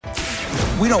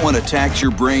we don't want to tax your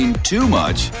brain too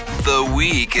much. The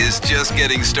week is just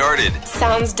getting started.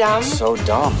 Sounds dumb. So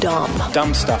dumb.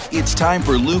 Dumb stuff. It's time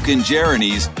for Luke and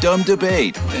Jeremy's Dumb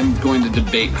Debate I'm going to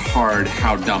debate hard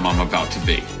how dumb I'm about to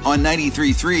be. on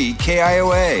 93.3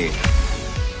 KIOA.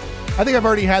 I think I've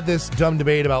already had this dumb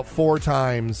debate about 4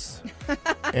 times,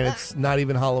 and it's not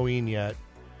even Halloween yet.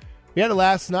 We had it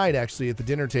last night, actually, at the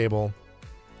dinner table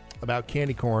about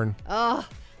candy corn. Oh,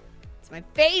 it's my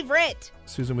favorite.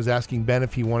 Susan was asking Ben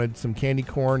if he wanted some candy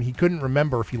corn. He couldn't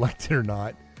remember if he liked it or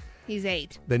not. He's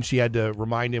 8. Then she had to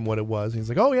remind him what it was. He's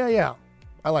like, oh, yeah,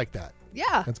 I like that.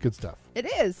 Yeah, That's good stuff. it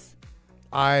is.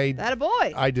 I That a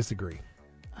boy. I disagree.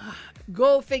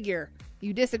 Go figure.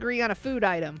 You disagree on a food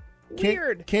item.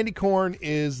 Weird. Candy corn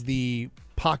is the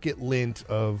pocket lint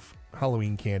of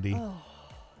Halloween candy. Oh.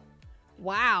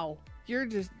 Wow. You're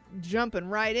just jumping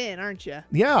right in, aren't you?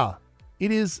 Yeah,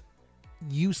 it is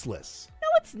useless. No,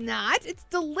 it's not. It's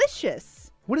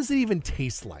delicious. What does it even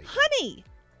taste like? Honey.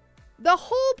 The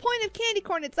whole point of candy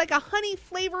corn, it's like a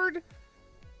honey-flavored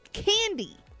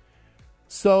candy.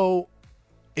 So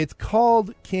it's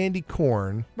called candy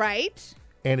corn, Right?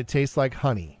 and it tastes like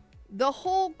honey. The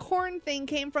whole corn thing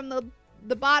came from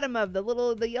the bottom of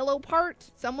the yellow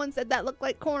part. Someone said that looked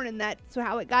like corn, and that's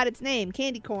how it got its name,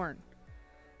 candy corn.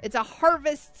 It's a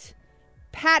harvest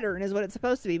pattern is what it's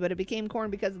supposed to be, but it became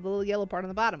corn because of the little yellow part on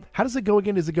the bottom. How does it go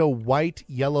again? Does it go white,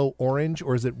 yellow, orange,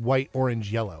 or is it white,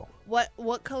 orange, yellow?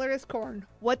 What color is corn?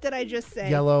 What did I just say?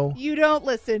 Yellow. You don't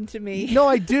listen to me. No,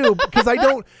 I do,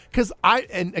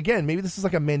 and again, maybe this is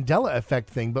like a Mandela effect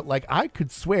thing, but like I could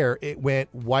swear it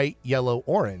went white, yellow,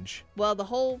 orange. Well, the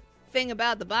whole thing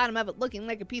about the bottom of it looking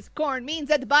like a piece of corn means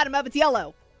that the bottom of it's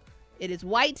yellow. It is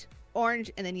white,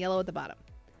 orange, and then yellow at the bottom.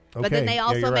 Okay. But then they Yeah,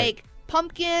 also you're right. make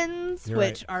pumpkins, You're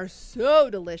which right. are so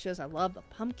delicious. I love the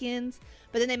pumpkins.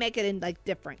 But then they make it in like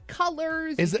different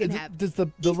colors. Does you can have the Easter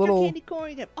little candy corn.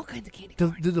 You can have all kinds of candy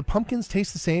corn. do the pumpkins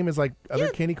taste the same as like other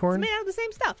Yeah, candy corn? It's made out of the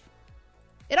same stuff.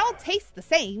 It all tastes the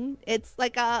same. It's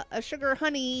like a sugar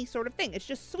honey sort of thing. It's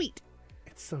just sweet.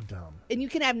 It's so dumb. And you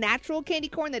can have natural candy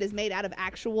corn that is made out of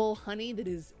actual honey that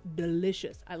is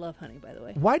delicious. I love honey, by the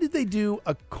way. Why did they do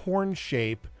a corn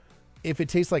shape if it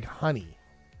tastes like honey?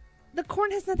 The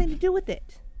corn has nothing to do with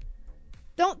it.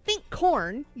 Don't think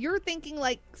corn. You're thinking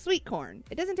like sweet corn.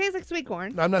 It doesn't taste like sweet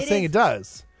corn. I'm not saying it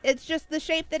does. It's just the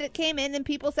shape that it came in, and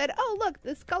people said, oh, look,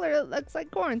 this color looks like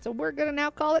corn, so we're going to now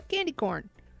call it candy corn.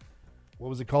 What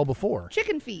was it called before?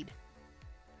 Chicken feed.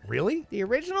 Really? The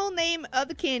original name of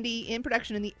the candy in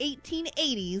production in the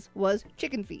 1880s was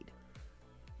chicken feed.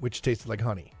 Which tasted like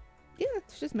honey. Yeah,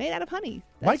 it's just made out of honey.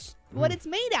 Mike- That's what it's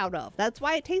made out of. That's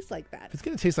why it tastes like that. If it's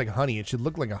going to taste like honey, it should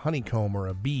look like a honeycomb or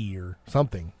a bee or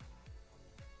something.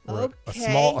 Or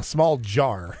Okay. a small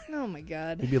jar. Oh, my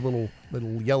God. Maybe a little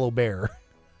yellow bear.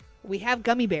 We have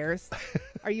gummy bears.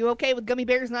 Are you okay with gummy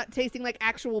bears not tasting like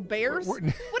actual bears? What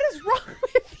is wrong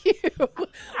with you? What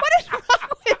is wrong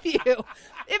with you?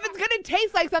 If it's going to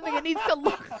taste like something, it needs to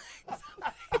look like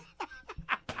something.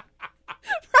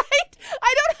 Right?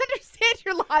 I don't understand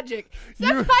your logic.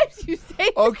 Sometimes you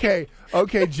say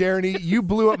Okay, Jeremy, you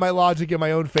blew up my logic in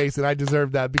my own face, and I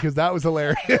deserve that because that was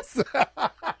hilarious.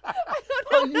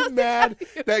 Are you mad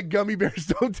that gummy bears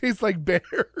don't taste like bears?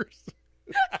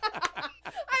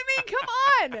 I mean, come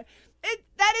on.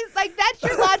 That's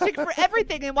your logic for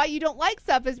everything, and why you don't like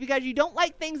stuff is because you don't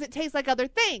like things that taste like other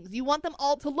things. You want them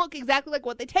all to look exactly like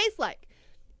what they taste like.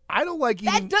 I don't like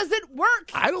eating. That doesn't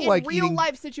work in real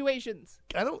life situations.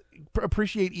 I don't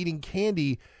appreciate eating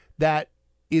candy that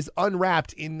is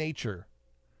unwrapped in nature.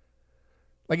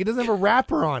 Like it doesn't have a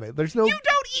wrapper on it. There's no. You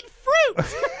don't eat fruit.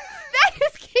 That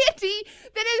is candy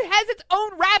that it has its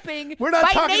own wrapping. We're not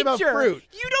by talking nature. about fruit.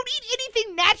 You don't eat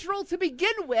anything natural to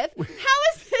begin with. How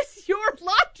is this your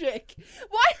logic?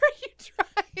 Why are you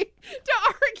trying to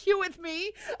argue with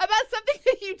me about something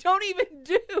that you don't even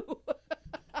do?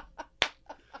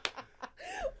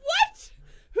 What?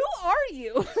 Who are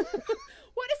you?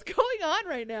 What is going on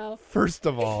right now? First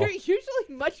of all, You're usually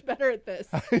much better at this.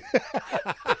 Right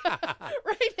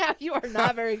now, you are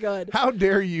not very good. how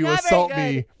dare you Not very assault good.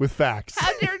 me with facts?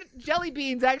 How dare jelly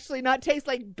beans actually not taste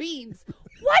like beans?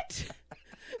 What?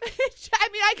 I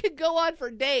mean, I could go on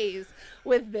for days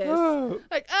with this.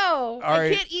 Like, I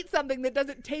right. can't eat something that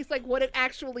doesn't taste like what it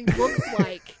actually looks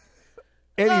like.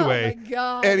 Anyway, Oh, my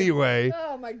God. anyway,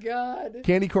 Oh, my God.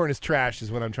 candy corn is trash,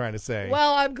 is what I'm trying to say.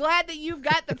 Well, I'm glad that you've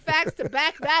got the facts to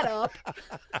back that up.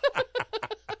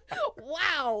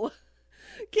 Wow.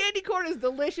 Candy corn is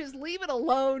delicious. Leave it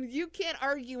alone. You can't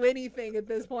argue anything at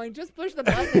this point. Just push the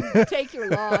button and take your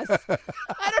loss.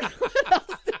 I don't know what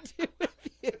else to do with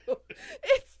you.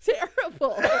 It's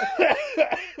terrible.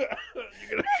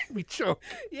 You're joke.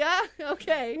 Yeah?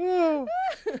 Okay. All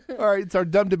right, it's our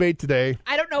dumb debate today.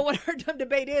 I don't know what our dumb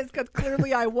debate is because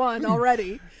clearly I won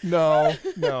already. No.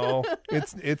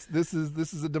 This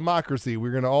is a democracy.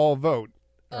 We're gonna all vote.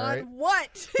 All On right.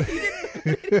 what? You didn't put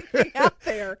anything out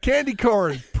there. Candy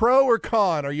corn, pro or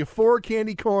con? Are you for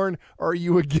candy corn or are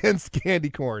you against candy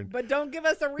corn? But don't give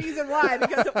us a reason why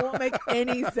because it won't make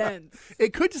any sense.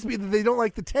 It could just be that they don't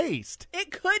like the taste.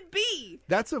 It could be.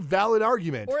 That's a valid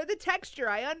argument. Or the texture.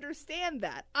 I understand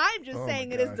that. I'm just Oh saying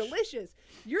my it is gosh. delicious.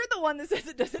 You're the one that says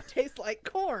it doesn't taste like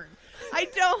corn. I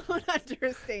don't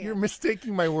understand. You're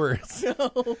mistaking my words.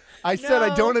 No. I said I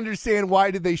No. don't understand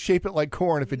why did they shape it like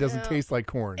corn if it doesn't No. taste like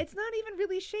corn. It's not even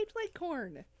really shaped like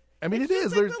corn. I mean, It's it just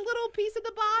is. like There's the little piece at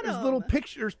the bottom. there's little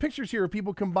pictures here of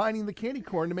people combining the candy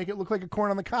corn to make it look like a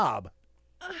corn on the cob.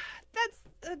 That's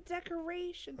a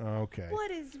decoration. Okay.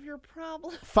 What is your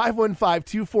problem?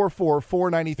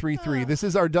 515-244-4933. This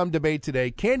is our dumb debate today.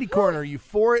 Candy corn, are you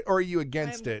for it or are you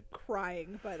against I'm it?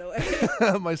 crying, by the way.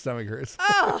 My stomach hurts.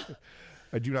 Oh.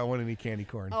 I do not want any candy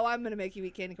corn. Oh, I'm going to make you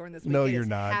eat candy corn this week. No, It you're is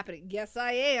not. happening. Yes,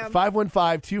 I am.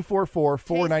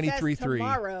 515-244-4933. Taste test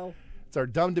tomorrow. It's our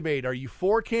dumb debate. Are you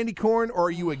for candy corn or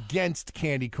are you against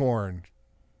candy corn?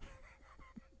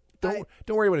 Don't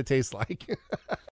worry what it tastes like.